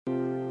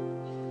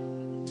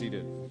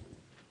seated.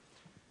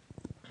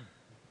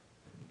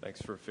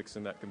 Thanks for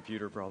fixing that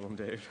computer problem,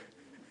 Dave.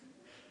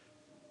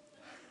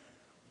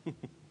 If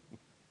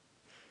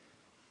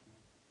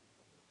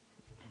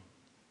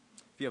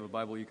you have a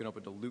Bible, you can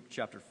open to Luke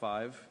chapter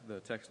 5.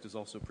 The text is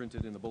also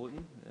printed in the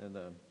bulletin. And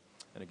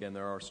again,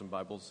 there are some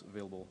Bibles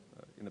available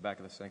in the back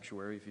of the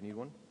sanctuary if you need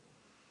one.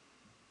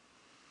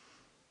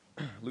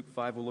 Luke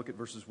 5, we'll look at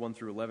verses 1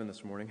 through 11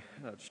 this morning.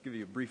 Just give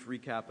you a brief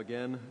recap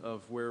again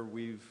of where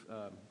we've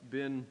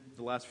been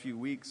the last few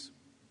weeks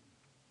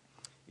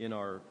in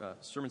our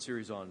sermon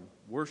series on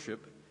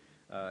worship,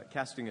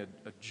 casting a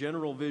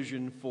general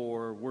vision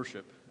for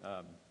worship,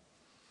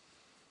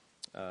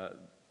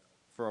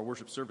 for our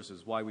worship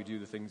services, why we do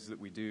the things that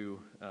we do,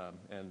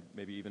 and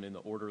maybe even in the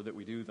order that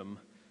we do them,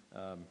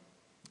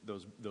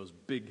 those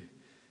big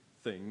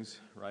things,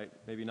 right?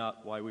 Maybe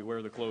not why we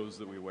wear the clothes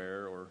that we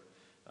wear, or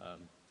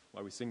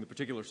why we sing the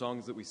particular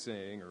songs that we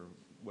sing, or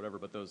whatever,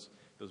 but those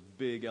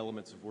big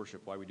elements of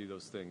worship, why we do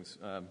those things.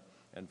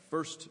 And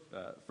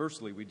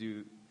firstly, we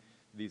do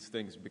these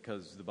things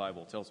because the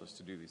Bible tells us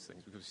to do these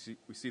things, because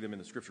we see them in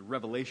the Scripture.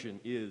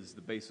 Revelation is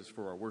the basis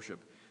for our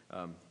worship.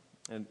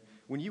 And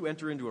when you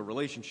enter into a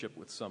relationship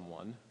with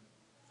someone,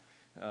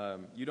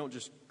 you don't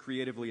just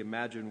creatively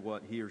imagine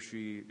what he or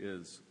she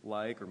is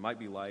like or might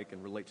be like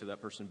and relate to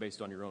that person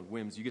based on your own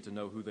whims. You get to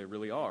know who they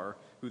really are,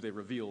 who they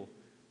reveal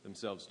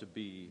themselves to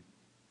be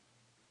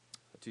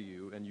to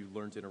you, and you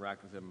learn to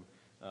interact with them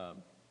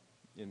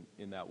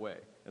in that way.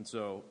 And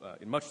so,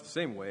 in much the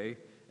same way,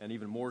 and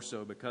even more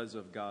so because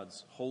of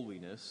God's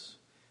holiness,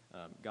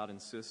 God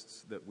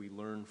insists that we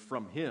learn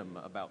from Him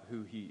about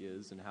who He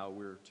is and how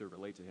we're to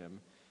relate to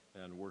Him.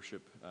 And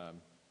worship,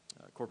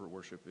 corporate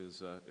worship,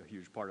 is a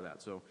huge part of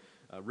that. So,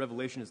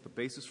 Revelation is the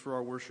basis for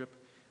our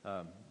worship.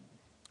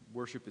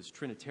 Worship is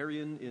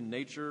Trinitarian in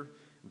nature.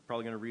 I'm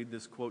probably going to read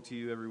this quote to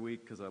you every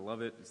week because I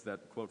love it. It's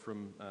that quote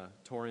from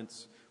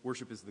Torrance.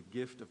 Worship is the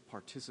gift of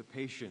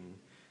participation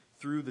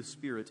through the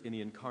Spirit in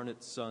the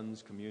incarnate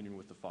Son's communion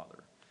with the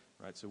Father.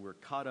 Right? So we're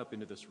caught up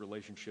into this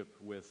relationship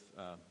with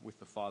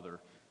the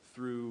Father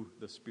through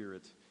the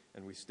Spirit,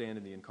 and we stand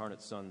in the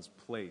incarnate Son's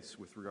place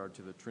with regard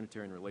to the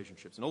Trinitarian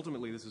relationships. And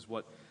ultimately, this is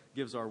what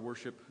gives our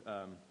worship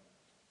kind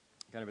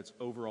of its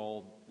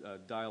overall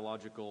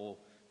dialogical,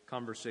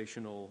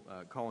 conversational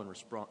call and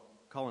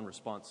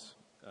response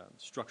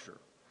structure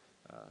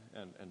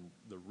and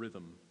the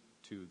rhythm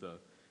to the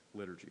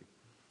liturgy,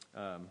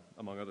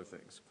 among other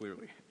things,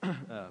 clearly.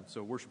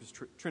 So worship is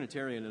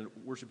Trinitarian, and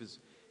worship is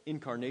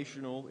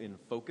incarnational in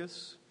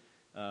focus.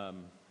 The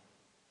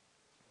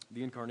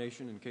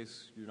incarnation, in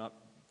case you're not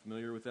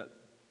familiar with that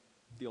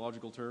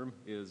theological term,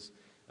 is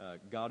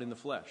God in the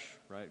flesh,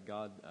 right?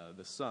 God,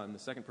 the Son, the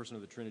second person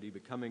of the Trinity,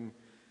 becoming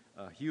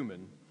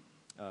human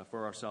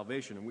for our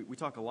salvation. And we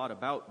talk a lot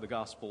about the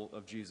gospel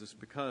of Jesus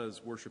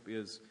because worship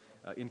is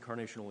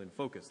incarnational in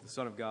focus. The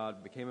Son of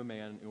God became a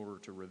man in order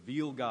to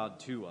reveal God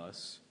to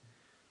us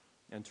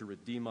and to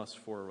redeem us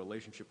for a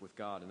relationship with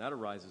God. And that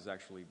arises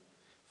actually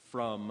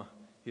from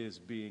His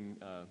being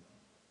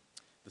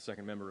the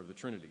second member of the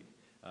Trinity.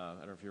 I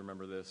don't know if you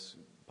remember this,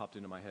 it popped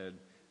into my head.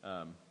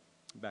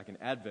 Back in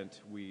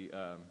Advent, we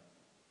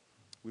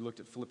looked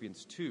at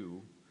Philippians 2,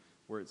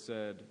 where it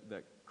said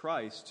that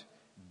Christ,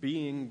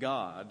 being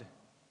God,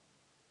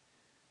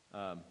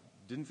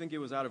 didn't think it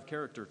was out of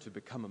character to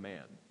become a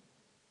man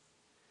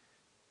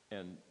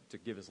and to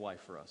give His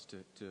life for us,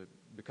 to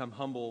become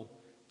humble,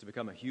 to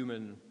become a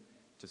human,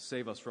 to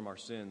save us from our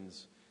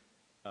sins.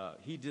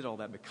 He did all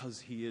that because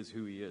He is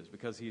who He is,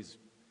 because He's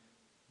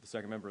the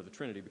second member of the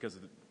Trinity, because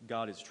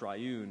God is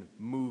triune,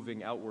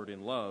 moving outward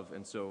in love,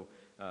 and so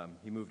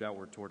He moved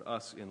outward toward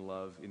us in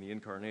love in the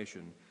incarnation.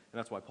 And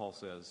that's why Paul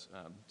says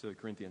to the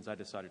Corinthians, I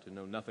decided to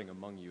know nothing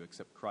among you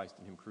except Christ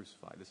and Him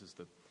crucified. This is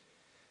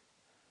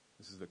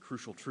the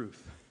crucial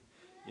truth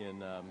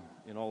in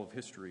all of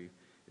history,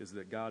 is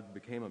that God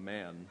became a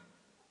man,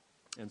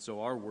 and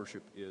so our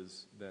worship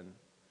is then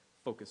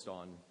focused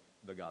on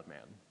the God-man,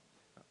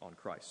 on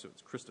Christ. So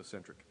it's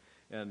Christocentric.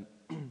 And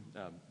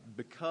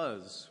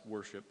because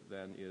worship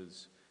then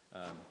is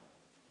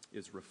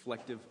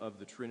reflective of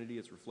the Trinity,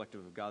 it's reflective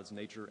of God's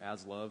nature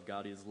as love,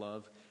 God is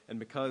love, and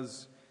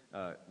because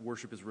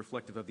worship is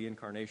reflective of the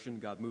incarnation,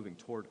 God moving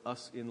toward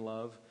us in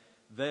love,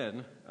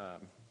 then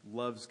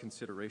love's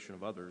consideration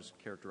of others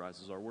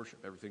characterizes our worship.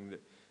 Everything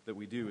that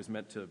we do is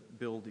meant to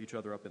build each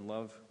other up in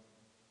love,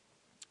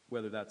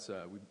 whether that's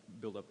we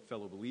build up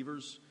fellow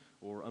believers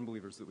or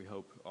unbelievers that we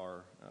hope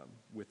are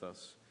with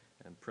us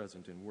and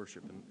present in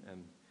worship.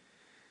 And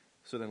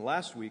so then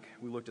last week,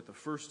 we looked at the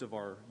first of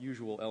our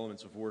usual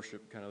elements of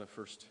worship, kind of the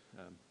first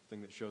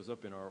thing that shows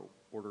up in our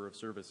order of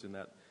service in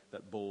that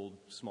bold,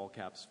 small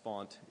caps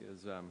font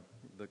is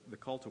the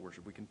call to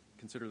worship. We can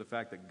consider the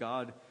fact that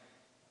God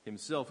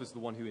Himself is the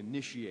one who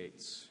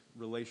initiates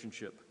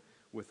relationship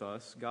with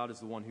us. God is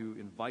the one who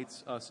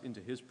invites us into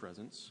His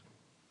presence.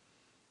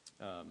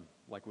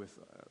 Like with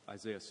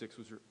Isaiah 6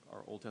 was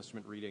our Old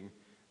Testament reading,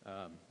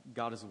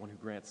 God is the one who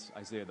grants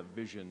Isaiah the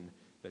vision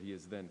that he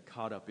is then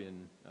caught up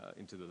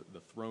into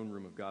the throne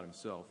room of God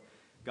Himself.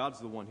 God's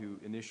the one who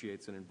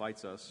initiates and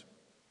invites us,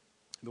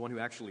 the one who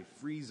actually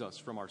frees us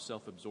from our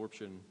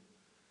self-absorption,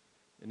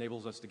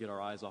 enables us to get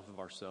our eyes off of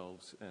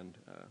ourselves and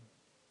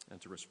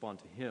to respond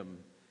to Him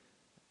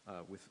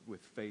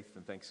with faith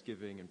and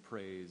thanksgiving and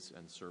praise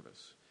and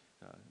service,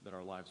 that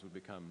our lives would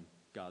become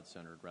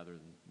God-centered rather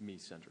than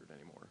me-centered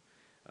anymore.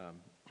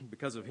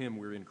 Because of Him,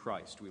 we're in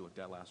Christ, we looked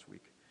at last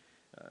week,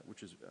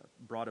 which is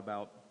brought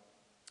about,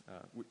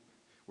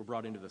 we're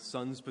brought into the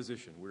Son's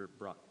position. We're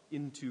brought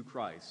into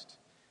Christ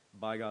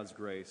by God's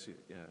grace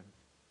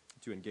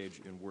to engage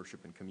in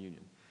worship and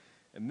communion.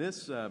 And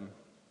this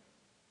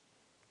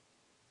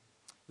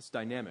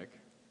dynamic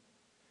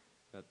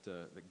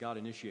that God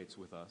initiates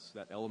with us,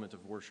 that element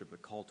of worship, the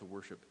call to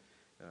worship,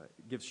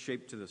 gives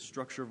shape to the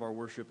structure of our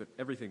worship, and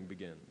everything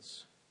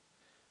begins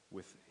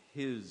with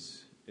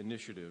His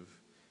initiative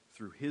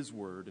through His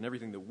word, and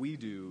everything that we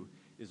do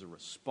is a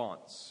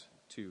response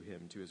to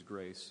Him, to His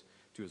grace,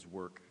 to His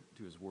work,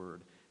 to His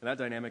word. And that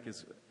dynamic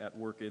is at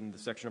work in the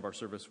section of our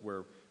service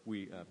where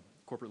we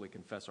corporately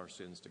confess our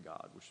sins to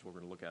God, which is what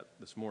we're going to look at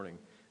this morning.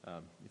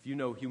 If you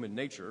know human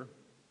nature,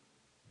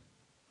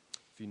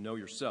 if you know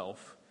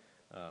yourself,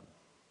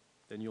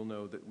 then you'll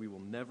know that we will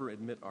never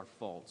admit our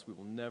faults. We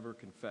will never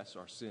confess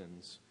our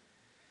sins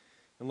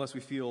unless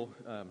we feel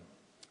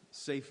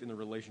safe in the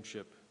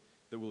relationship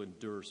that will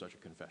endure such a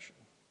confession.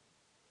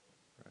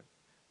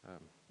 Right?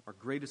 Our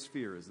greatest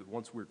fear is that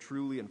once we're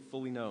truly and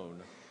fully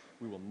known,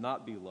 we will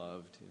not be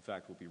loved. In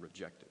fact, we'll be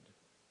rejected.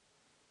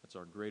 That's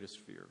our greatest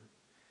fear.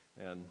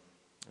 And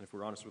if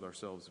we're honest with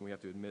ourselves, we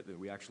have to admit that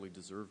we actually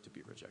deserve to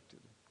be rejected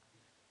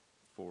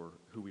for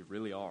who we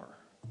really are.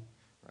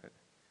 Right?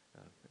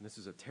 And this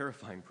is a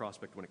terrifying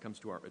prospect when it comes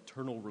to our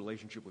eternal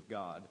relationship with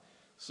God.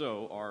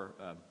 So our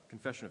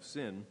confession of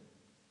sin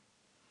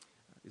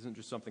isn't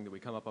just something that we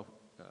come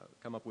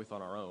up with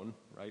on our own,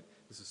 right?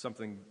 This is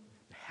something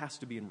that has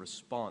to be in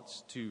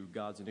response to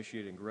God's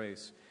initiating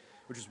grace,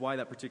 which is why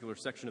that particular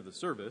section of the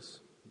service,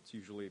 it's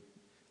usually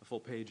a full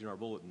page in our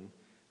bulletin,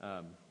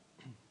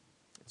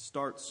 it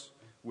starts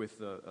with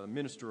a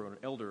minister or an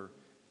elder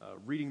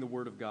reading the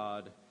Word of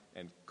God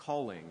and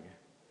calling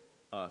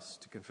us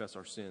to confess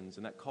our sins.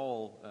 And that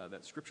call,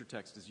 that scripture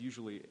text, is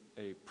usually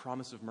a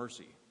promise of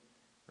mercy,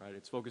 right?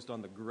 It's focused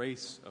on the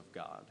grace of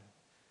God.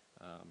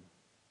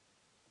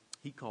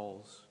 He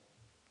calls,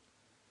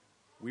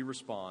 we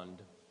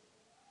respond,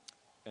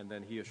 and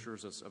then He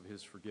assures us of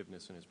His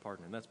forgiveness and His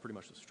pardon. And that's pretty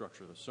much the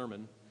structure of the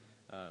sermon.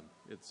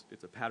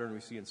 It's a pattern we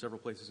see in several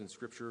places in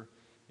Scripture,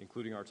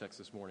 including our text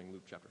this morning,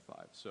 Luke chapter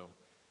 5. So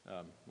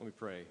let me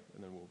pray,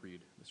 and then we'll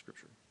read the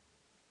Scripture.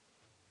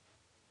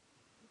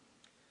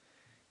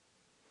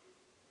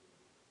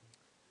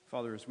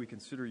 Father, as we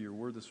consider your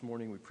word this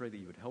morning, we pray that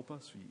you would help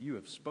us. You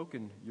have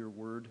spoken your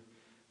word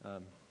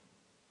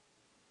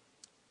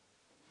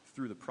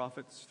through the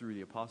prophets, through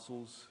the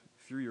apostles,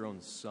 through your own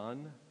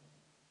Son,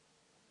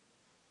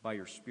 by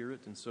your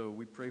Spirit. And so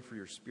we pray for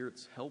your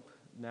Spirit's help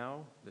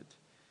now, that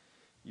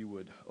you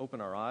would open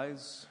our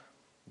eyes,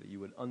 that you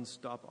would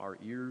unstop our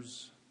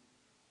ears,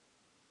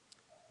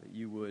 that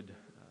you would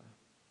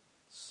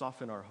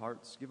soften our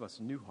hearts, give us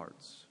new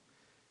hearts,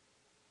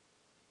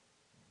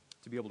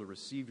 to be able to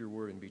receive your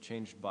word and be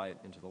changed by it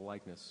into the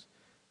likeness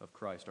of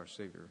Christ, our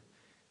Savior.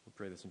 We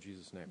pray this in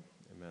Jesus' name.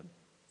 Amen.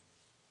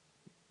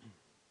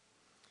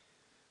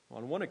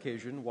 On one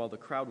occasion, while the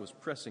crowd was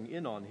pressing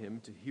in on him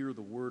to hear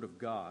the word of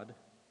God,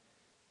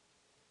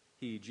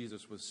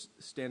 Jesus, was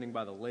standing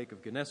by the lake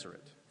of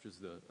Gennesaret, which is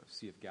the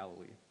Sea of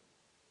Galilee.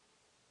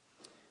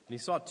 And he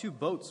saw two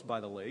boats by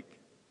the lake,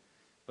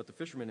 but the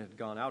fishermen had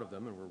gone out of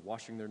them and were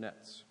washing their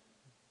nets.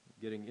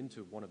 Getting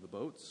into one of the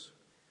boats,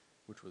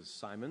 which was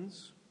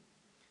Simon's,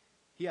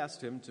 he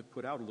asked him to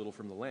put out a little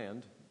from the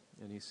land,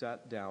 and he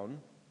sat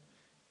down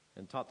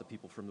and taught the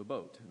people from the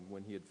boat. And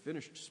when he had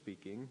finished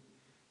speaking,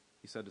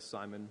 he said to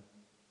Simon,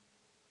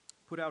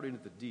 "Put out into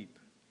the deep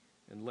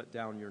and let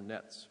down your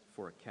nets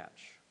for a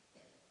catch."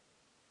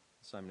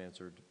 Simon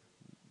answered,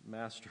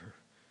 "Master,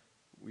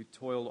 we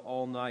toiled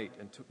all night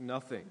and took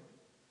nothing.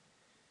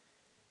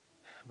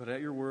 But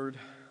at your word,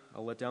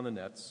 I'll let down the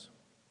nets."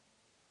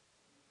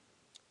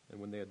 And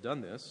when they had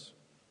done this,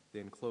 they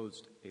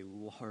enclosed a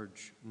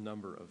large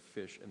number of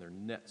fish, and their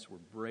nets were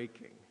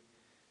breaking.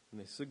 And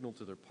they signaled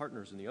to their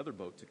partners in the other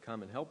boat to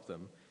come and help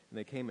them. And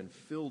they came and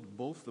filled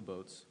both the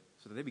boats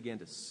so that they began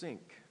to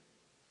sink.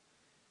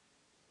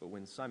 But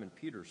when Simon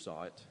Peter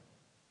saw it,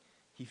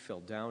 he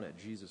fell down at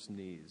Jesus'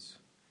 knees,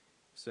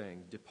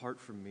 saying, "Depart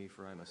from me,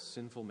 for I am a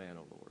sinful man,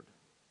 O Lord."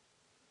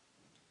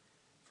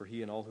 For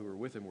he and all who were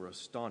with him were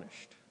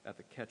astonished at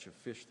the catch of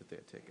fish that they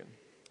had taken.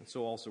 And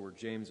so also were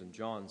James and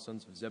John,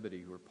 sons of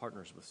Zebedee, who were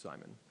partners with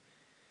Simon.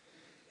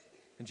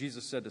 And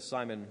Jesus said to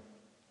Simon,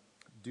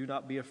 "Do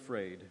not be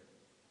afraid.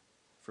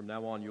 From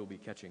now on you will be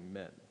catching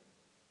men."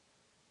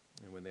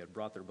 And when they had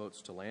brought their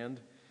boats to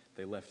land,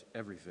 they left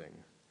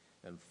everything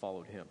and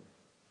followed him.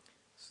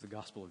 This is the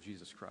gospel of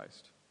Jesus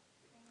Christ.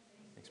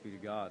 Thanks be to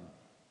God.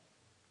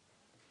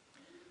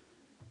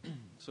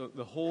 So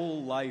the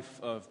whole life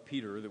of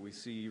Peter that we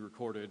see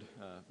recorded,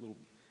 little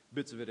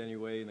bits of it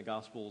anyway, in the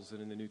Gospels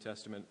and in the New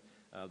Testament.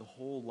 The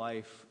whole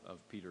life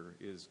of Peter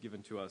is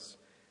given to us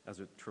as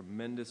a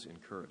tremendous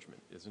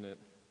encouragement, isn't it?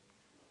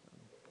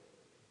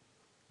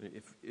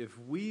 If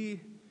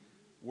we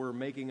were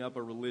making up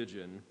a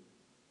religion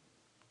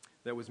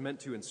that was meant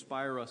to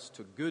inspire us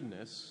to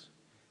goodness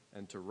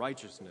and to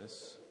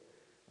righteousness,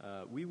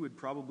 we would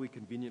probably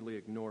conveniently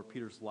ignore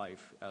Peter's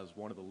life as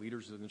one of the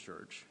leaders in the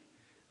church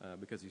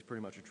because he's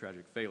pretty much a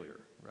tragic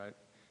failure, right?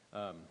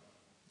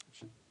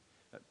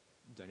 That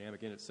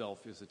dynamic in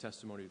itself is a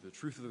testimony to the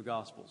truth of the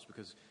Gospels,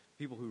 because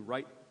people who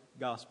write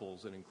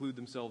Gospels and include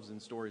themselves in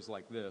stories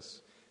like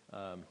this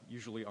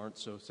usually aren't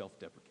so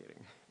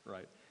self-deprecating,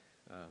 right?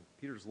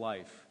 Peter's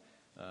life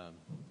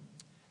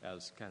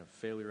as kind of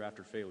failure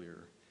after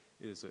failure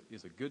is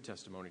a good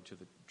testimony to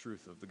the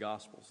truth of the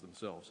Gospels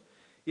themselves.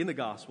 In the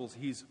Gospels,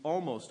 he's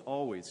almost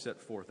always set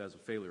forth as a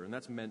failure, and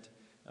that's meant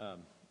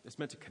it's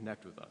meant to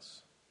connect with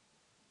us,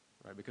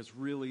 right? Because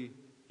really,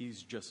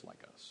 he's just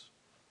like us.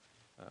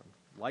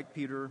 Like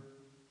Peter,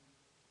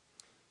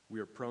 we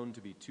are prone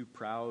to be too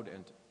proud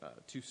and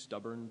too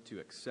stubborn to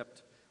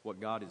accept what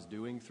God is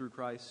doing through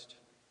Christ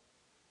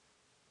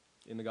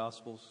in the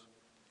Gospels.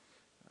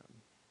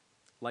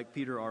 Like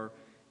Peter, our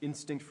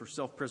instinct for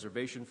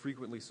self-preservation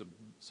frequently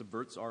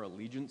subverts our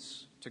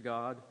allegiance to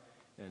God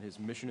and his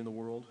mission in the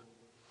world.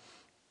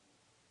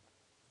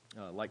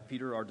 Like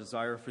Peter, our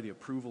desire for the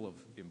approval of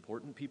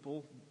important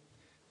people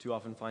too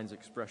often finds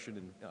expression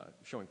in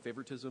showing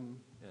favoritism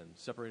and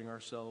separating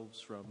ourselves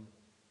from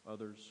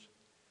others.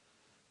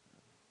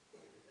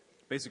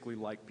 Basically,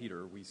 like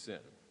Peter, we sin.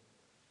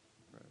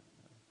 Right?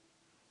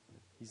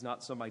 He's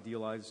not some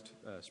idealized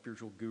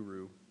spiritual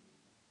guru.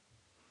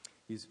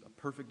 He's a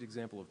perfect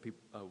example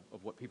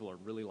of what people are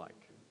really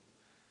like,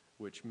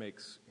 which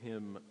makes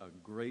him a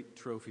great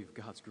trophy of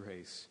God's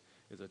grace,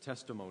 is a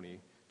testimony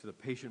to the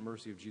patient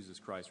mercy of Jesus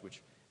Christ,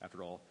 which,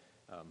 after all,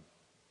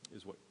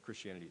 is what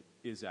Christianity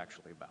is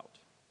actually about,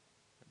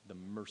 the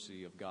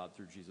mercy of God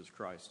through Jesus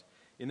Christ.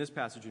 In this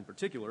passage in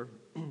particular,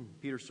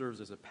 Peter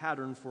serves as a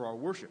pattern for our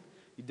worship.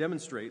 He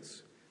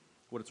demonstrates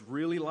what it's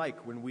really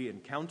like when we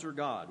encounter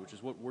God, which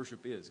is what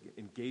worship is,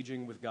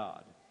 engaging with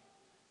God.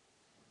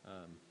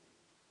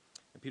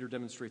 And Peter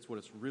demonstrates what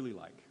it's really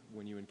like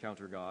when you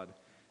encounter God,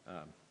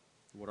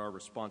 what our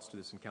response to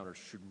this encounter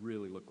should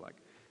really look like.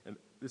 And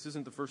this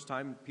isn't the first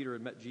time Peter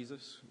had met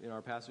Jesus in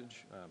our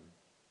passage.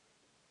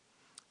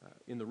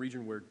 In the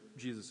region where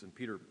Jesus and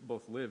Peter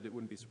both lived, it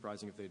wouldn't be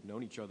surprising if they'd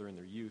known each other in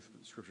their youth,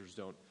 but the scriptures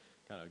don't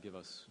kind of give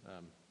us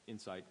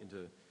insight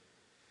into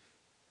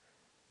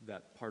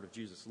that part of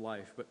Jesus'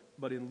 life.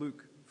 But in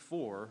Luke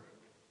 4,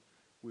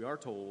 we are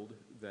told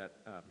that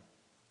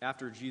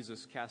after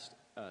Jesus cast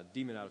a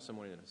demon out of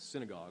someone in a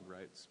synagogue,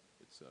 right?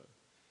 It's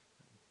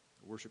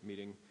a worship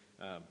meeting.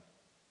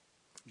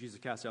 Jesus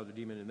casts out the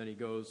demon, and then he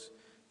goes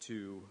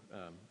to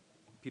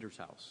Peter's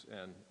house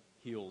and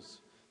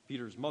heals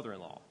Peter's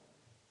mother-in-law.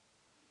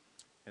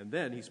 And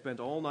then he spent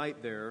all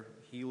night there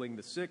healing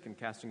the sick and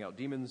casting out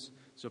demons.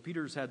 So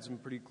Peter's had some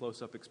pretty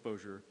close-up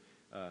exposure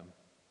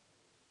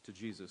to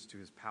Jesus, to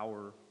his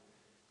power,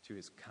 to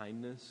his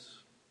kindness,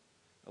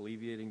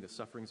 alleviating the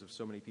sufferings of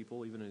so many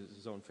people, even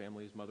his own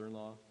family, his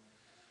mother-in-law.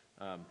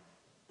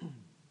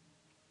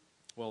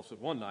 Well, so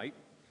one night,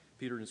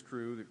 Peter and his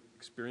crew, the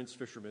experienced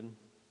fishermen,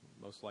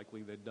 most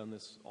likely they'd done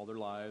this all their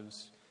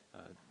lives.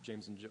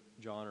 James and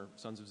John are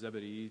sons of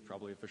Zebedee,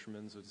 probably a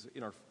fisherman, so it's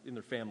in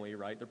their family,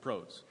 right? They're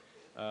pros.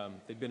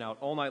 They'd been out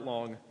all night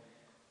long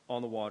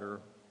on the water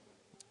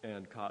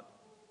and caught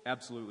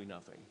absolutely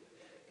nothing.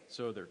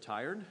 So they're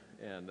tired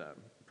and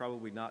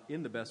probably not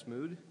in the best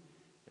mood,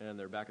 and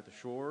they're back at the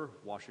shore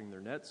washing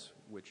their nets,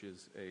 which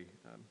is a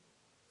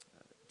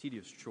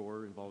tedious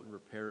chore involving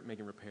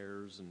making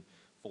repairs and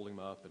folding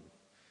them up. And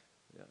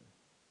yeah,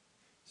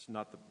 it's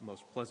not the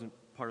most pleasant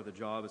part of the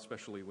job,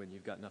 especially when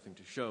you've got nothing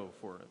to show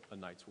for a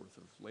night's worth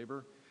of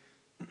labor.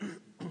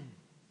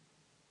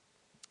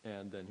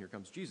 And then here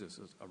comes Jesus,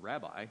 a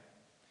rabbi,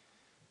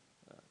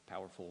 a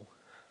powerful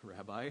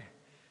rabbi,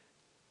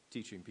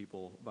 teaching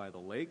people by the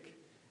lake,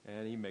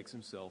 and he makes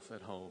himself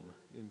at home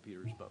in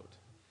Peter's boat.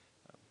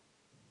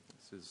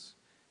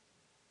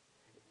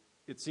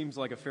 It seems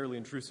like a fairly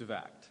intrusive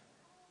act,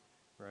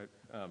 right?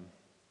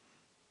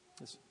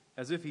 It's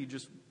as if he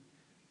just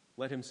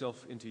let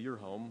himself into your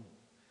home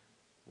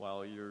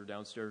while you're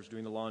downstairs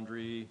doing the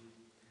laundry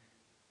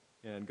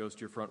and goes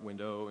to your front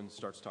window and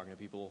starts talking to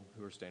people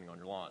who are standing on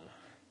your lawn.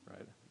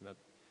 Right? That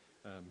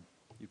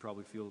you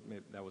probably feel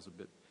that was a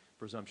bit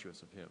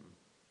presumptuous of him,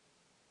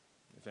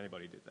 if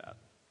anybody did that,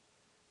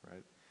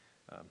 right?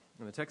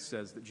 And the text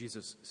says that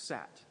Jesus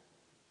sat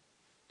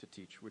to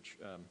teach, which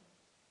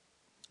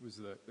was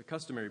the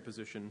customary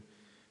position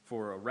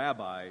for a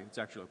rabbi. It's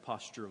actually a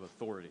posture of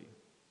authority,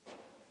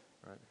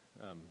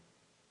 right?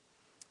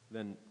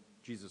 Then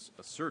Jesus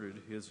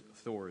asserted his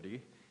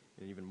authority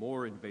in an even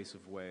more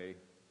invasive way,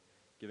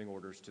 giving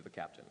orders to the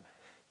captain.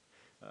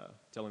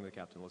 Telling the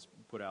captain, let's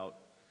put out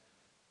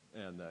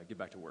and get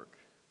back to work,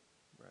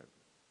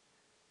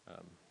 right?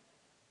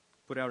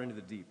 Put out into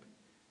the deep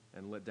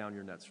and let down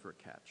your nets for a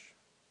catch.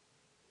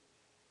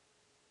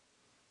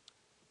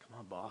 come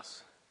on,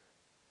 boss.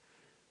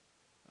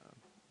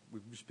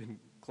 We've just been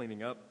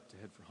cleaning up to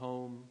head for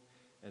home,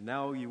 and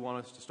now you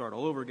want us to start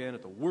all over again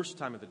at the worst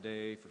time of the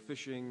day for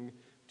fishing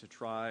to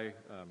try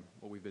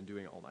what we've been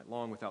doing all night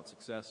long without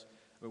success.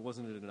 I mean,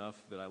 wasn't it enough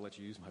that I let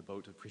you use my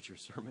boat to preach your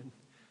sermon?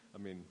 I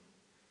mean,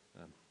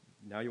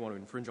 now you want to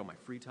infringe on my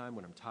free time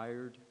when I'm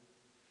tired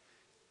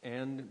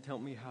and tell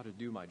me how to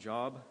do my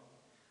job,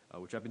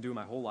 which I've been doing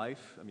my whole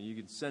life. I mean, you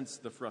can sense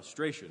the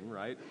frustration,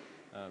 right,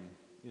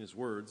 in his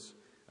words.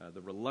 The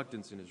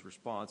reluctance in his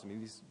response. I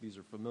mean, these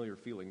are familiar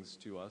feelings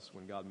to us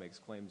when God makes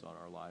claims on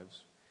our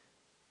lives.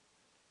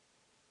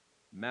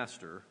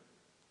 Master,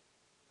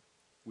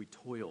 we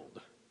toiled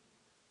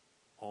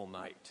all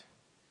night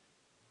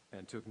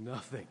and took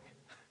nothing.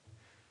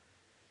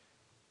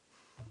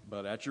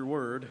 But at your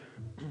word,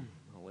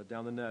 I'll let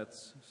down the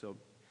nets. So,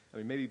 I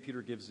mean, maybe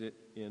Peter gives it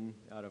in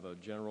out of a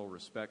general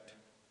respect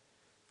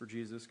for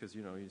Jesus because,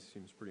 he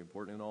seems pretty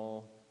important and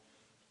all.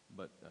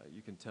 But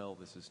you can tell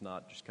this is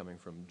not just coming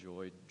from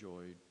joy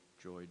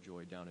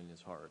down in his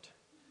heart,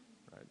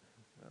 right?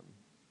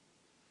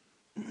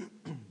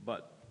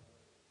 But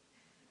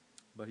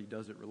he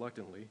does it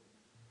reluctantly,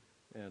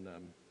 and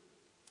then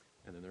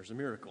there's a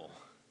miracle,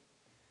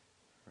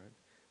 right?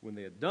 When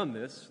they had done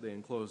this, they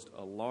enclosed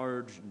a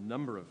large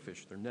number of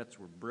fish. Their nets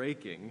were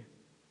breaking.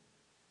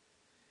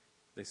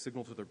 They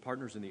signaled to their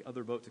partners in the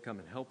other boat to come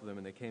and help them,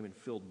 and they came and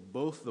filled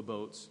both the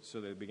boats,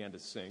 so they began to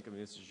sink. I mean,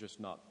 this is just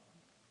not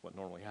what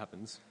normally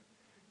happens,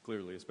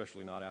 clearly,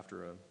 especially not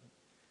after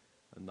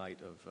a night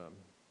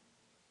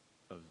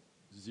of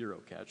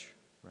zero catch,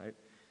 right?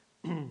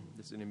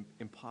 This is an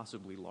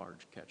impossibly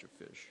large catch of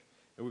fish.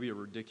 It would be a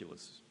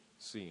ridiculous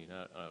scene.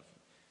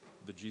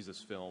 The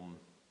Jesus film,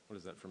 what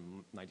is that,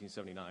 from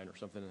 1979 or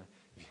something?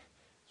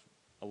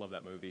 I love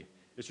that movie.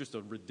 It's just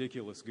a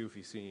ridiculous,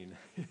 goofy scene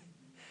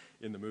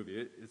in the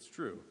movie. It's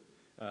true.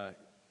 But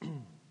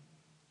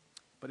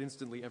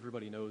instantly,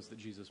 everybody knows that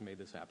Jesus made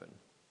this happen,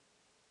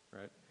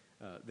 right?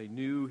 They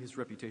knew his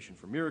reputation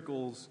for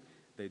miracles.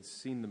 They'd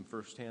seen them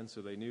firsthand,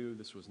 so they knew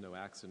this was no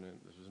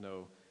accident. This was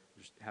no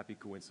just happy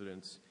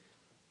coincidence.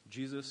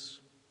 Jesus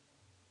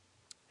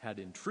had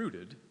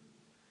intruded.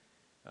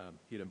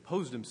 He had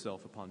imposed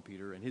himself upon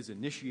Peter, and his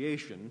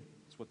initiation,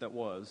 that's what that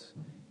was,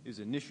 his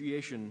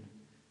initiation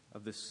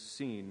of this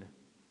scene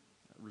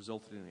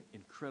resulted in an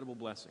incredible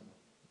blessing.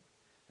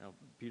 Now,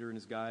 Peter and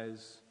his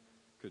guys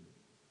could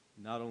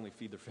not only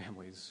feed their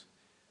families,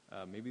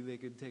 maybe they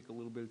could take a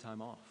little bit of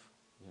time off,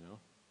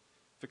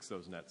 fix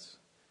those nets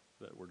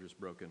that were just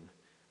broken.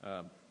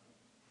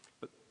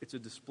 But it's a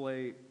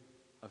display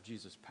of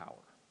Jesus'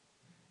 power.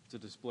 It's a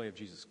display of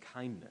Jesus'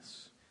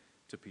 kindness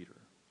to Peter,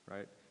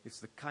 right? It's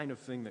the kind of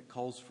thing that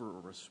calls for a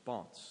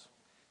response,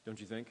 don't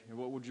you think? And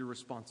what would your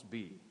response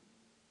be?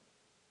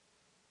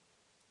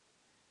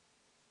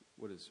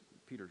 What is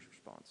Peter's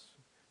response?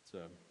 It's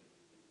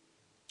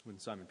when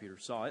Simon Peter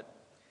saw it,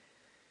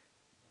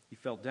 he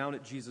fell down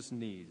at Jesus'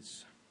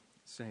 knees,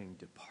 saying,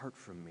 "Depart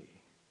from me,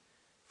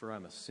 for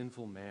I'm a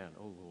sinful man,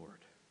 O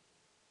Lord."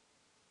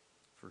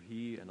 For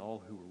he and all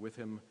who were with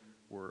him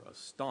were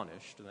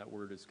astonished, and that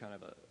word is kind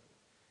of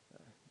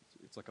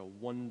it's like a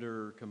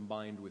wonder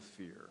combined with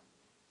fear.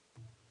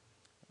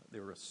 They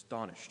were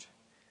astonished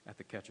at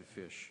the catch of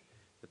fish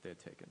that they had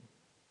taken.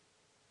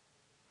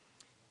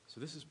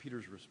 So this is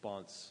Peter's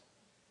response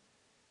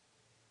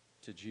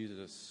to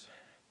Jesus'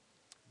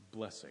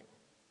 blessing,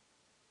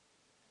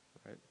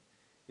 right?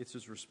 It's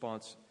his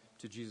response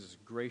to Jesus'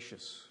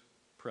 gracious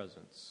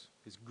presence,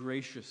 his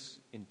gracious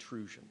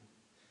intrusion,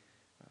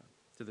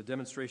 to the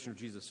demonstration of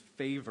Jesus'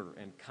 favor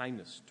and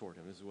kindness toward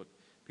him. This is what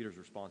Peter's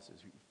response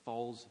is. He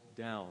falls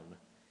down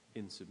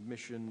in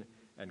submission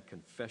and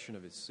confession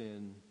of his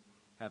sin,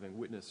 having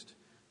witnessed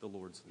the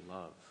Lord's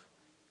love,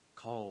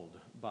 called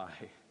by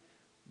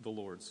the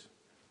Lord's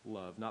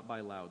love, not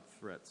by loud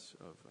threats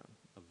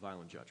of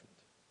violent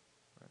judgment.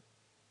 Right?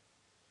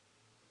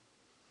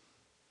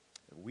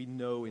 We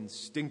know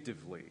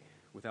instinctively,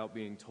 without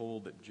being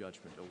told, that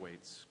judgment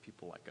awaits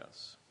people like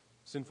us,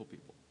 sinful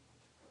people.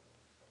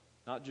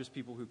 Not just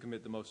people who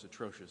commit the most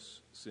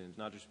atrocious sins,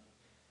 not just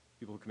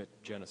people who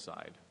commit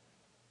genocide.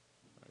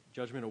 Right?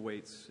 Judgment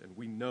awaits, and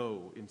we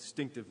know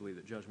instinctively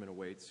that judgment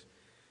awaits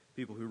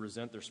people who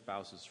resent their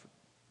spouses for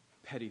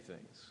petty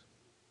things,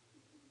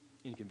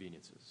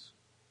 inconveniences,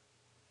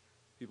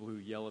 people who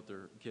yell at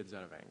their kids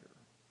out of anger,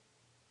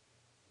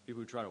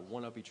 people who try to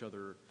one-up each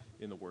other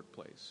in the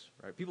workplace.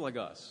 Right? People like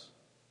us,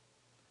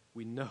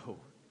 we know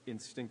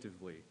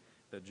instinctively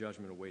that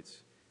judgment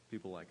awaits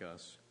people like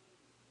us.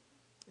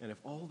 And if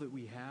all that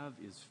we have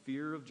is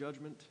fear of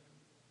judgment,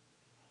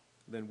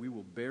 then we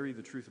will bury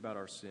the truth about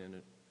our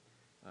sin.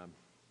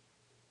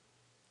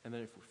 And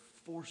then if we're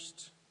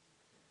forced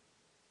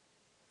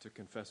to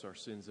confess our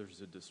sins,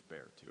 there's a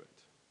despair to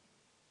it.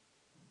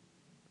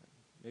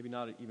 Maybe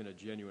not even a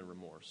genuine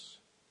remorse.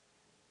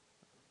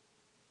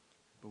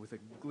 But with a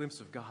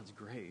glimpse of God's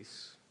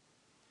grace,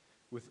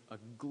 with a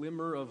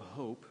glimmer of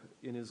hope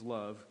in his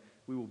love,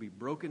 we will be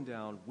broken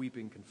down,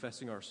 weeping,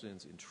 confessing our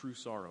sins in true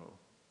sorrow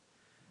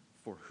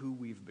for who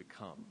we've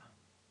become.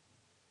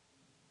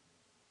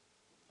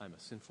 I'm a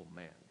sinful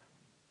man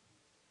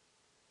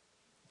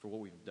for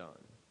what we've done,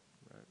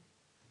 right?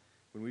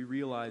 When we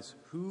realize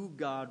who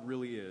God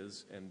really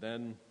is and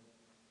then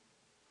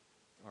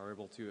are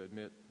able to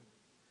admit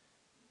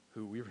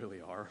who we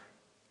really are,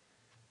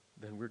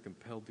 then we're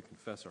compelled to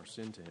confess our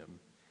sin to him.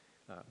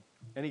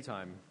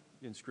 Anytime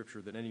in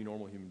Scripture that any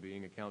normal human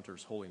being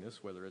encounters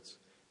holiness, whether it's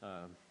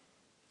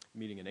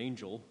meeting an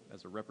angel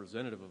as a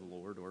representative of the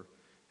Lord or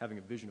having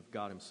a vision of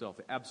God himself,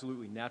 the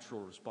absolutely natural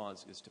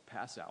response is to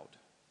pass out.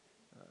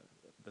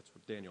 That's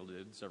what Daniel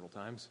did several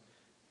times.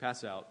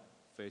 Pass out,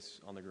 face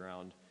on the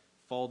ground,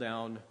 fall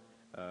down,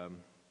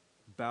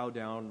 bow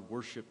down,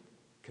 worship,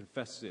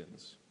 confess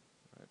sins,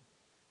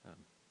 right?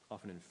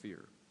 Often in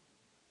fear.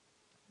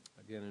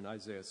 Again, in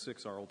Isaiah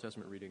 6, our Old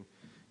Testament reading,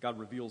 God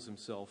reveals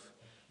himself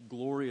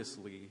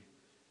gloriously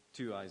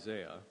to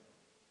Isaiah,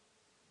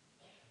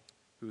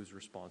 whose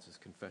response is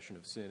confession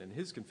of sin. And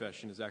his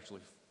confession is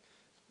actually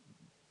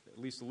at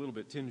least a little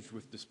bit tinged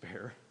with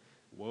despair.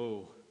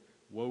 Woe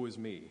is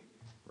me,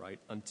 right?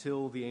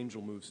 Until the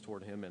angel moves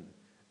toward him and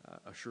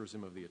assures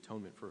him of the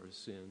atonement for his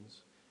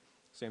sins.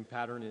 Same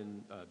pattern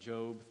in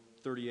Job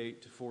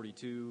 38 to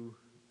 42,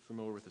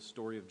 familiar with the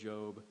story of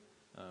Job.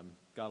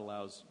 God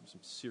allows some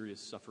serious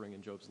suffering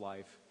in Job's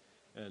life,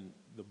 and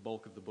the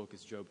bulk of the book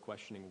is Job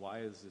questioning, why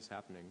is this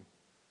happening?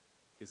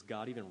 Is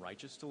God even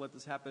righteous to let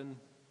this happen?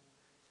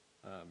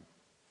 And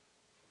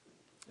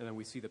then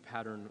we see the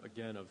pattern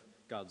again of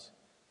God's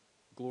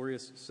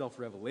glorious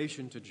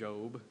self-revelation to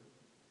Job.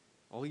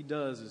 All he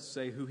does is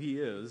say who he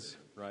is,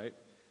 right?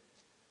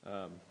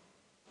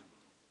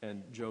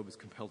 And Job is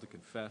compelled to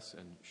confess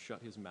and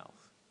shut his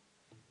mouth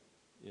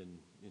in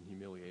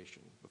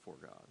humiliation before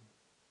God.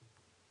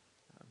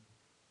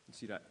 You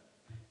see that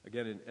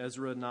again in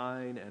Ezra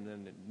 9 and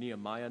then in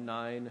Nehemiah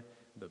 9.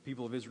 The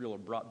people of Israel are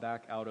brought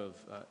back out of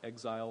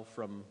exile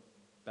from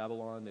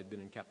Babylon. They'd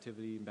been in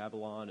captivity in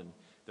Babylon, and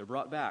they're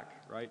brought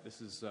back, right?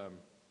 This is a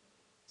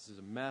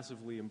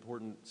massively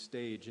important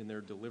stage in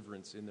their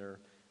deliverance, in their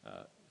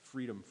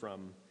freedom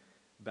from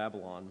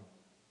Babylon.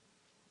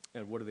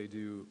 And what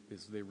do?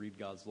 Is they read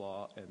God's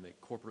law, and they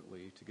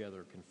corporately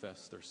together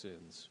confess their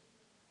sins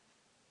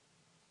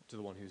to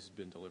the one who's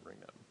been delivering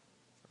them,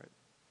 right?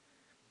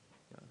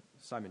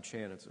 Simon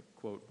Chan, it's a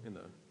quote in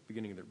the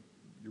beginning of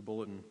your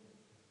bulletin,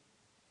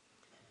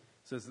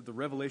 says that the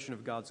revelation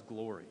of God's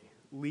glory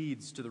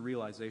leads to the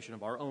realization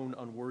of our own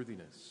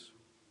unworthiness.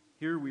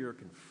 Here we are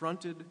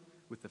confronted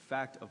with the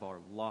fact of our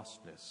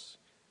lostness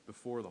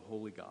before the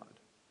holy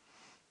God.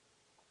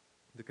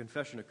 The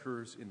confession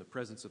occurs in the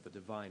presence of the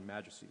divine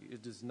majesty.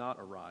 It does not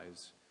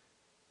arise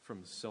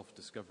from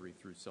self-discovery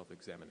through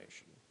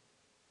self-examination.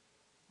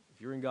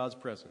 If you're in God's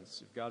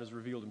presence, if God has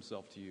revealed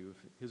himself to you,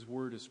 if his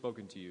word is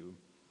spoken to you,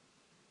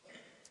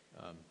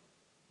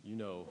 you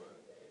know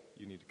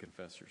you need to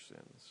confess your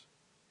sins.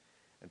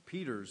 And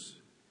Peter's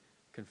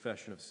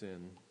confession of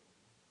sin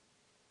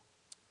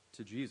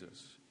to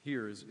Jesus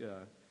here is,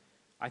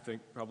 I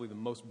think, probably the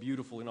most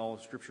beautiful in all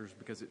of Scriptures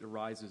because it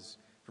arises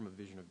from a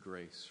vision of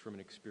grace, from an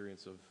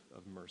experience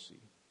of mercy.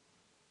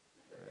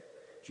 Right?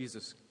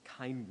 Jesus'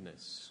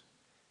 kindness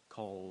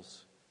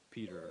calls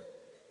Peter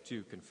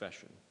to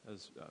confession.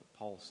 As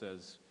Paul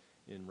says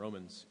in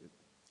Romans,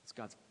 it's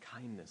God's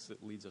kindness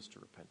that leads us to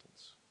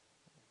repentance.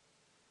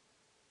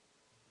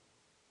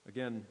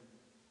 Again,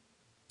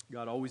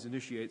 God always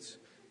initiates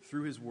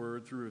through his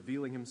word, through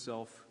revealing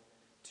himself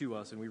to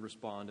us, and we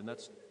respond. And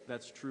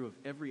that's true of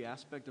every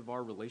aspect of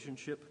our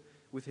relationship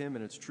with him,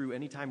 and it's true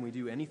anytime we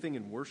do anything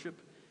in worship.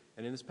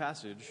 And in this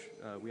passage,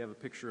 we have a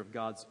picture of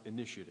God's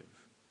initiative,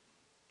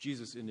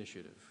 Jesus'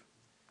 initiative,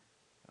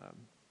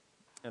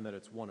 and that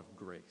it's one of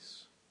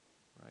grace.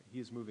 Right? He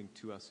is moving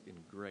to us in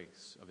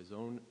grace of his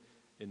own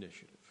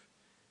initiative.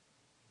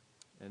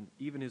 And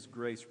even his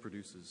grace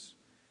produces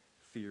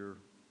fear,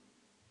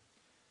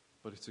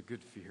 but it's a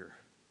good fear,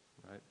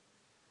 right?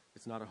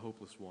 It's not a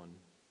hopeless one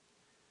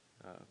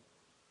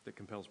that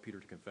compels Peter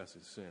to confess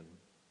his sin.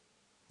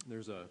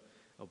 There's a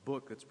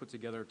book that's put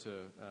together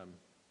to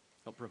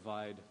help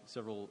provide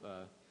several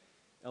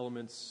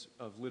elements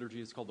of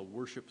liturgy. It's called the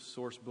Worship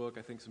Source Book.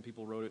 I think some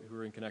people wrote it who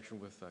are in connection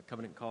with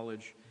Covenant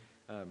College.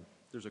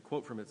 There's a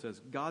quote from it that says,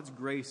 God's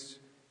grace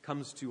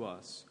comes to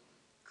us,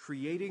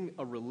 creating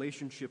a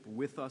relationship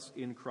with us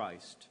in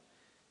Christ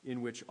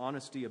in which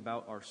honesty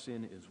about our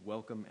sin is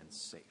welcome and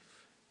safe.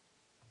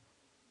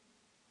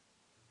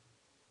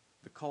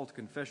 The call to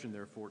confession,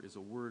 therefore, is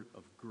a word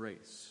of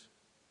grace,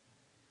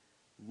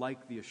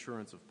 like the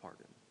assurance of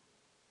pardon,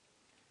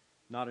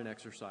 not an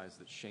exercise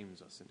that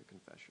shames us into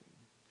confession.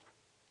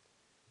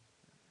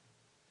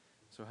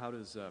 So how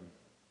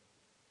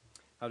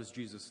does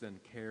Jesus then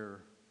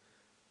care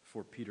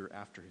for Peter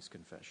after his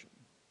confession?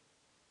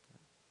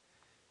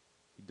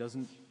 He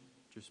doesn't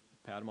just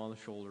pat him on the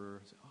shoulder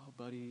and say, "Oh,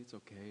 buddy, it's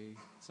okay.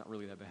 It's not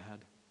really that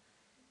bad.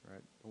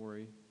 Right? Don't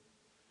worry."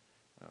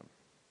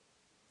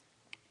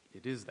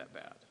 It is that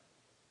bad.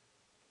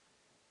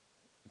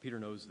 And Peter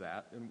knows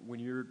that. And when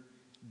you're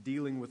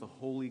dealing with a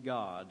holy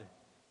God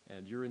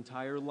and your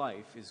entire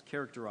life is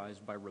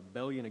characterized by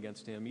rebellion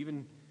against him,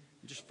 even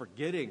just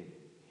forgetting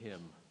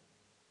him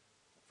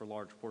for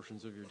large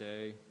portions of your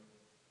day,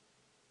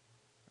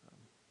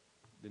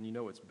 then you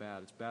know it's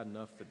bad. It's bad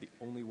enough that the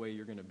only way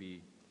you're going to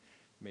be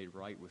made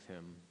right with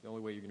him, the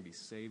only way you're going to be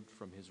saved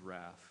from his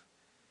wrath,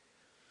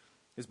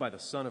 is by the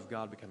Son of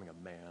God becoming a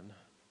man,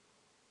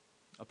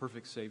 a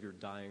perfect Savior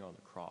dying on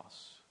the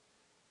cross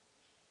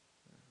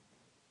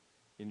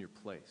in your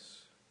place.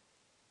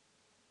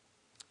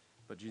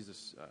 But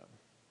Jesus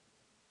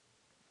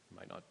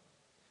might not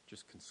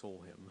just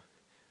console him,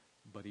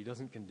 but he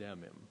doesn't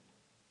condemn him.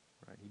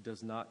 Right? He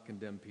does not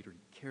condemn Peter.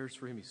 He cares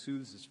for him. He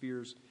soothes his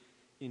fears.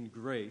 In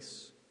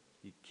grace,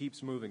 he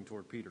keeps moving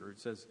toward Peter. It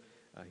says,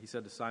 he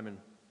said to Simon,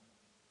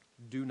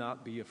 "Do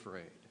not be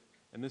afraid."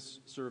 And this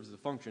serves the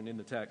function in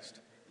the text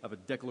of a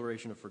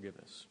declaration of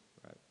forgiveness.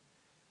 Right?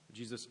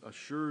 Jesus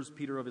assures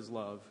Peter of his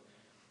love,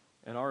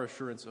 and our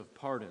assurance of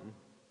pardon,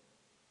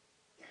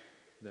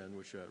 then,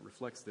 which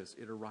reflects this,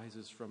 it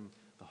arises from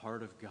the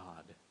heart of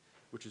God,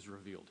 which is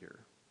revealed here.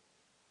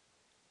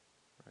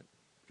 Right?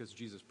 Because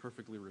Jesus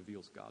perfectly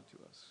reveals God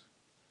to us.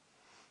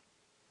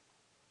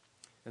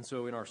 And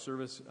so in our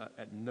service,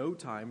 at no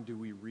time do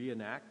we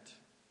reenact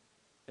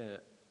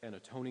an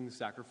atoning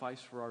sacrifice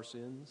for our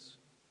sins.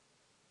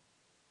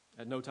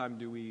 At no time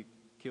do we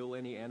kill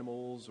any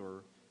animals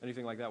or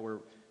anything like that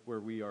where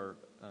we are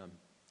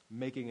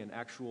making an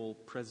actual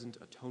present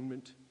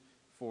atonement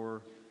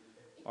for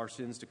our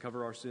sins, to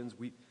cover our sins.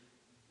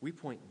 We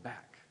point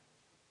back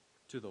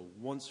to the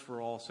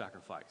once-for-all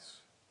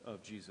sacrifice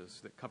of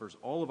Jesus that covers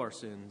all of our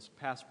sins,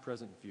 past,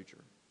 present, and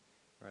future.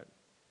 Right?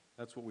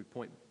 That's what we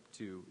point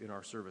to in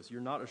our service.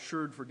 You're not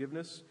assured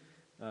forgiveness.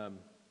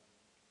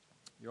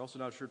 You're also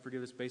not assured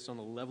forgiveness based on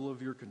the level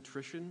of your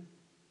contrition.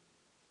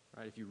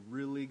 Right? If you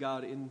really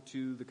got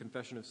into the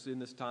confession of sin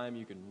this time,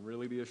 you can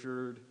really be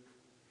assured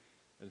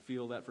and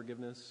feel that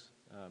forgiveness.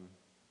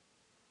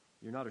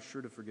 You're not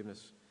assured of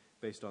forgiveness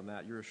based on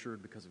that. You're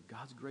assured because of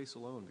God's grace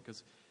alone,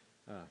 because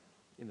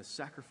in the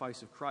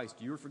sacrifice of Christ,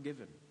 you're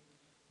forgiven.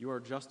 You are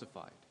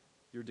justified.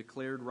 You're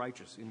declared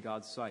righteous in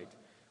God's sight,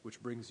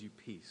 which brings you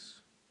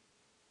peace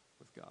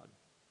with God.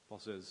 Paul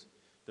says,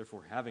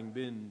 therefore, having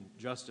been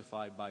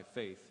justified by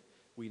faith,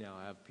 we now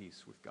have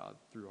peace with God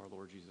through our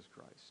Lord Jesus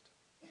Christ.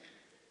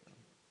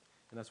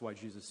 And that's why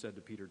Jesus said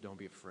to Peter, don't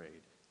be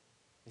afraid.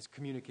 He's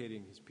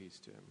communicating his peace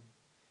to him.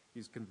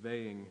 He's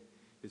conveying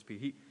his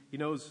peace. He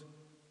knows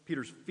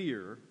Peter's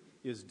fear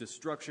is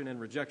destruction and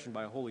rejection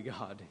by a holy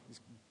God. He's,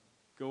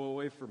 go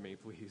away from me,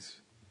 please,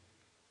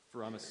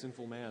 for I'm a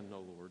sinful man, O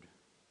Lord.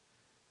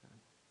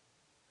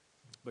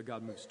 But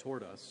God moves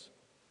toward us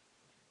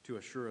to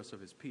assure us of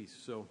his peace.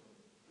 So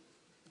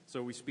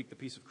we speak the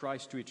peace of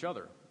Christ to each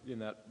other in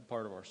that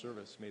part of our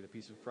service. May the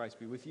peace of Christ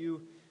be with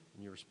you,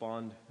 and you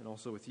respond, and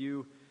also with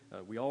you.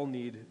 We all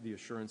need the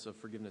assurance of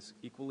forgiveness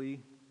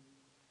equally,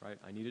 right?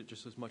 I need it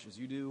just as much as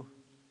you do.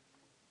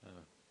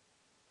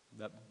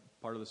 That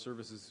part of the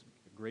service is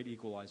a great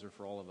equalizer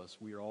for all of us.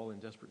 We are all in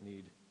desperate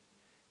need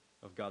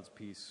of God's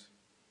peace.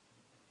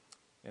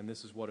 And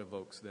this is what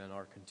evokes then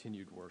our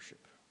continued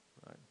worship,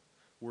 right?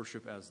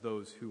 Worship as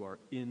those who are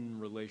in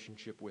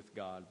relationship with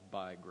God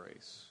by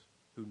grace,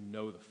 who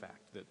know the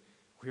fact that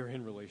we are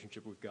in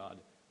relationship with God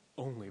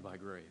only by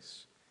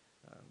grace.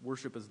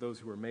 Worship as those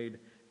who are made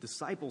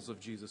disciples of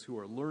Jesus, who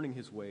are learning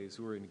his ways,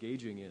 who are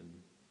engaging in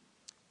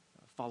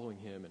following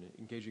him and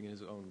engaging in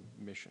his own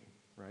mission,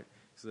 right?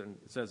 So then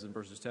it says in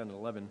verses 10 and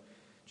 11,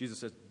 Jesus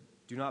says,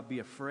 do not be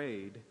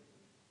afraid.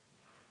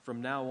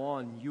 From now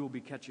on, you will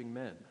be catching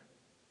men.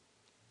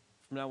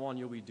 From now on,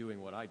 you'll be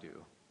doing what I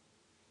do.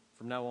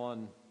 From now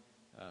on,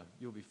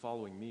 you'll be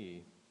following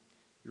me.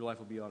 Your life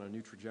will be on a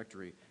new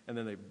trajectory. And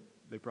then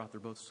they brought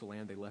their boats to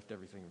land. They left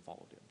everything and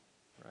followed him,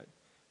 right?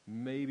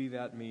 Maybe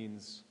that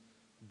means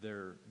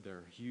their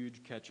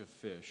huge catch of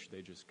fish,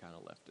 they just kind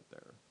of left it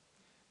there.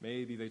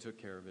 Maybe they took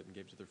care of it and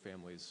gave it to their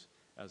families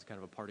as kind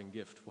of a parting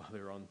gift while they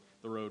were on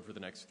the road for the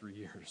next 3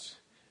 years,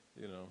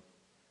 you know.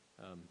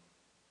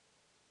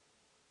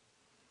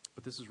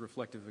 But this is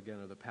reflective,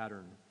 again, of the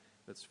pattern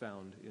that's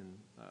found in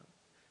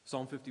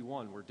Psalm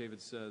 51, where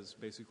David says,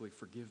 basically,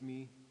 forgive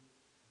me,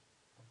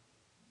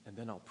 and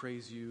then I'll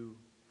praise you,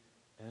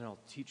 and then I'll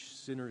teach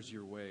sinners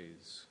your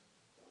ways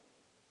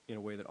in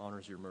a way that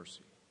honors your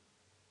mercy.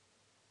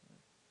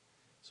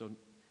 So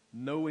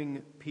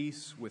knowing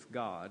peace with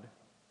God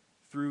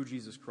through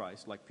Jesus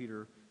Christ, like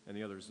Peter and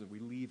the others, that we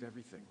leave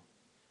everything.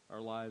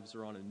 Our lives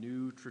are on a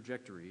new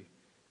trajectory.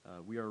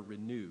 We are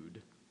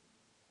renewed,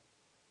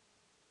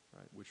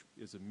 right? Which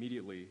is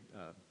immediately,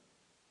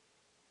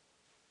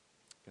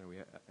 we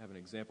have an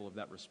example of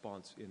that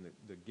response in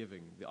the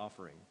giving, the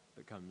offering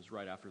that comes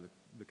right after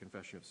the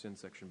confession of sin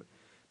section. But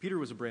Peter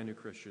was a brand new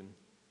Christian,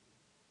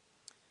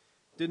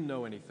 didn't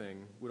know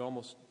anything, would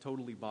almost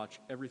totally botch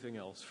everything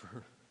else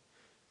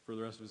for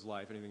the rest of his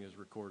life. Anything is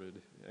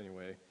recorded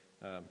anyway,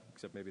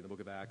 except maybe in the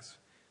book of Acts.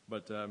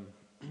 But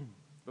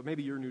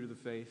maybe you're new to the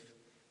faith.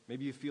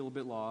 Maybe you feel a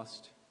bit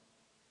lost,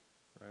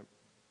 right?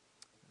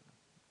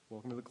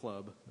 Welcome to the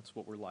club. That's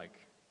what we're like.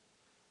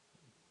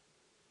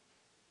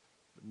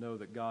 But know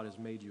that God has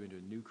made you into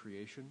a new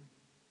creation,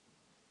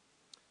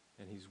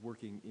 and he's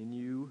working in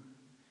you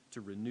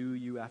to renew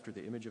you after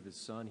the image of his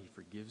Son. He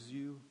forgives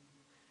you.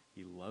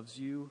 He loves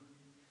you.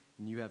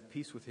 And you have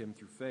peace with him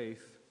through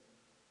faith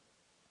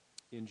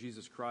in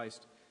Jesus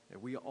Christ.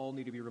 And we all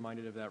need to be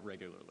reminded of that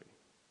regularly.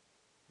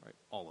 Right?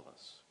 All of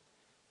us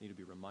need to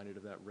be reminded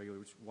of that regularly,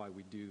 which is why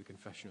we do the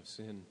confession of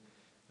sin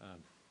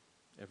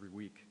every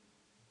week.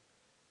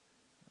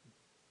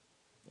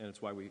 And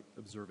it's why we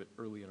observe it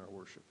early in our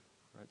worship.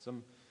 Right?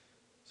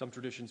 Some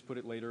traditions put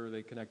it later.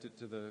 They connect it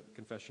to the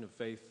confession of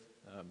faith.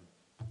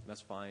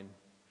 That's fine.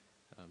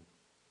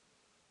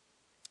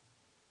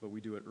 But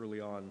we do it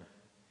early on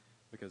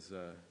because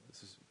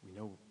we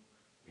know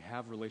we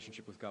have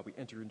relationship with God. We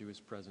enter into his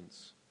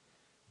presence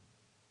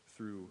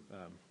through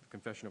the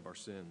confession of our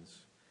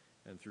sins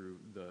and through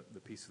the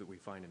peace that we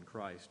find in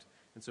Christ.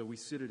 And so we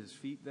sit at his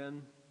feet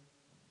then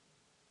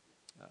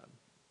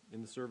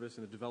in the service,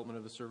 in the development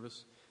of the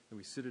service, and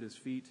we sit at his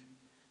feet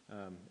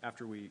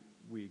after we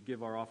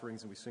give our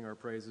offerings and we sing our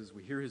praises.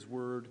 We hear his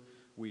word.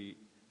 We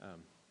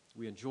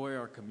enjoy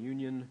our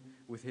communion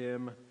with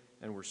him,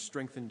 and we're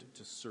strengthened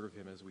to serve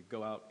him as we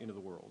go out into the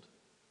world,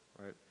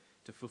 right?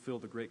 To fulfill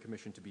the Great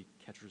Commission to be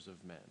catchers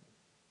of men.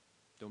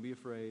 Don't be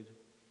afraid.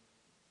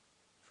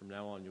 From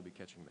now on, you'll be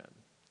catching men.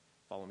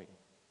 Follow me,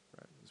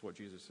 right? That's what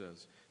Jesus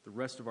says. The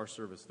rest of our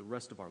service, the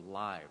rest of our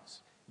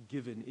lives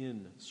given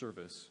in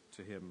service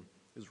to him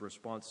is a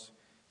response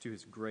to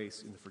his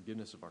grace in the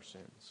forgiveness of our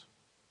sins.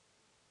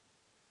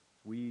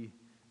 We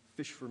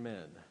fish for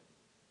men.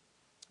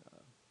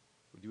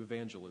 We do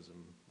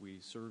evangelism. We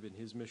serve in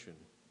his mission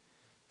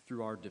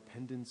through our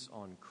dependence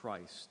on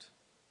Christ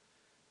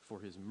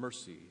for his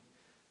mercy,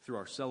 through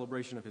our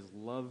celebration of his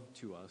love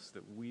to us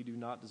that we do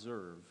not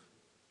deserve.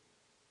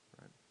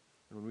 Right?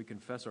 And when we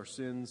confess our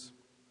sins,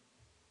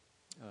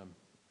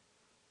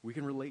 we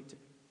can relate to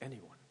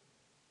anyone.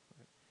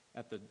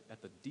 Right?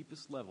 At the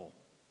deepest level,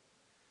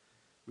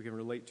 we can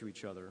relate to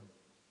each other.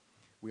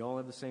 We all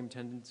have the same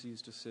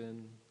tendencies to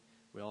sin.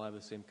 We all have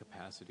the same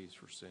capacities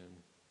for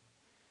sin.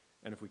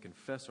 And if we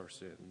confess our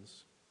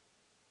sins,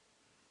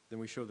 then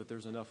we show that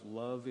there's enough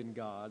love in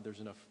God, there's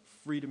enough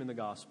freedom in the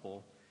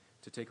gospel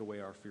to take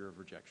away our fear of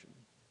rejection.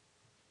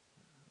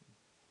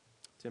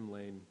 Tim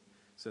Lane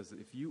says that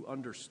if you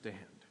understand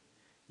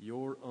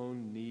your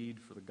own need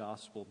for the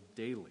gospel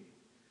daily,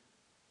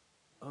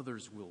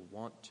 others will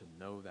want to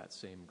know that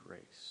same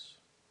grace.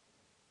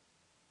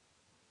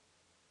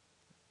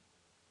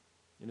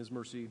 In his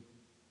mercy,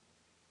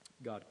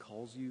 God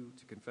calls you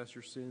to confess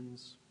your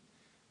sins.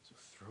 So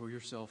throw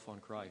yourself on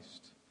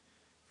Christ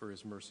for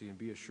his mercy and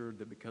be assured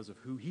that because of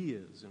who he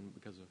is and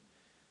because of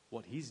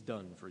what he's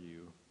done for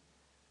you,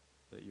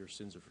 that your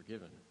sins are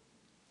forgiven.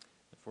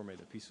 Therefore, may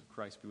the peace of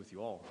Christ be with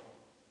you all.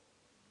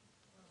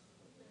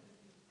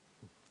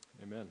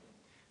 Amen.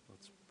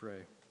 Let's pray.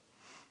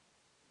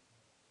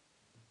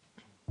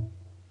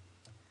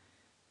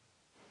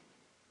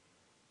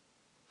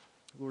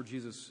 Lord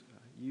Jesus,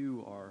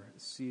 you are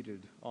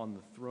seated on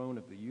the throne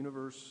of the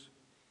universe.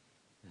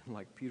 And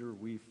like Peter,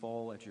 we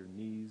fall at your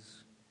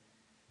knees.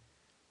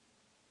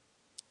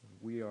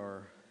 We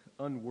are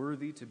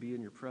unworthy to be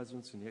in your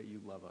presence, and yet you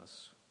love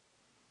us.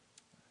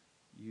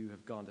 You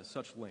have gone to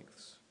such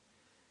lengths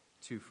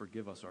to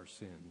forgive us our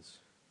sins.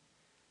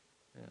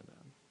 And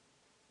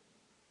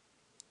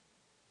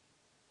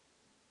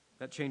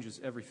that changes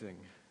everything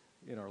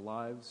in our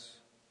lives.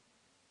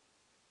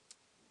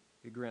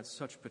 It grants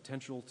such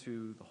potential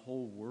to the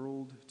whole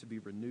world to be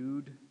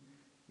renewed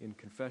in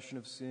confession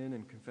of sin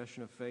and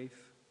confession of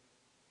faith.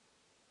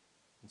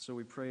 And so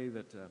we pray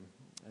that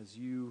as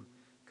you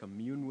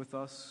commune with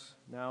us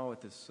now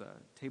at this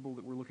table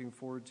that we're looking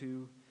forward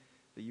to,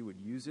 that you would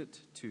use it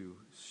to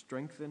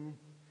strengthen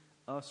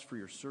us for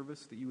your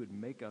service, that you would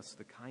make us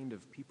the kind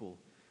of people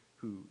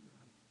who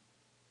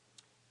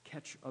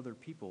catch other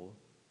people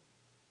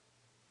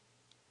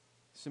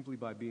simply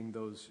by being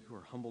those who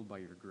are humbled by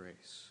your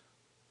grace.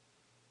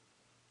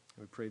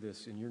 We pray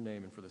this in your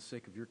name and for the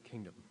sake of your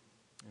kingdom.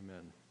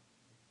 Amen.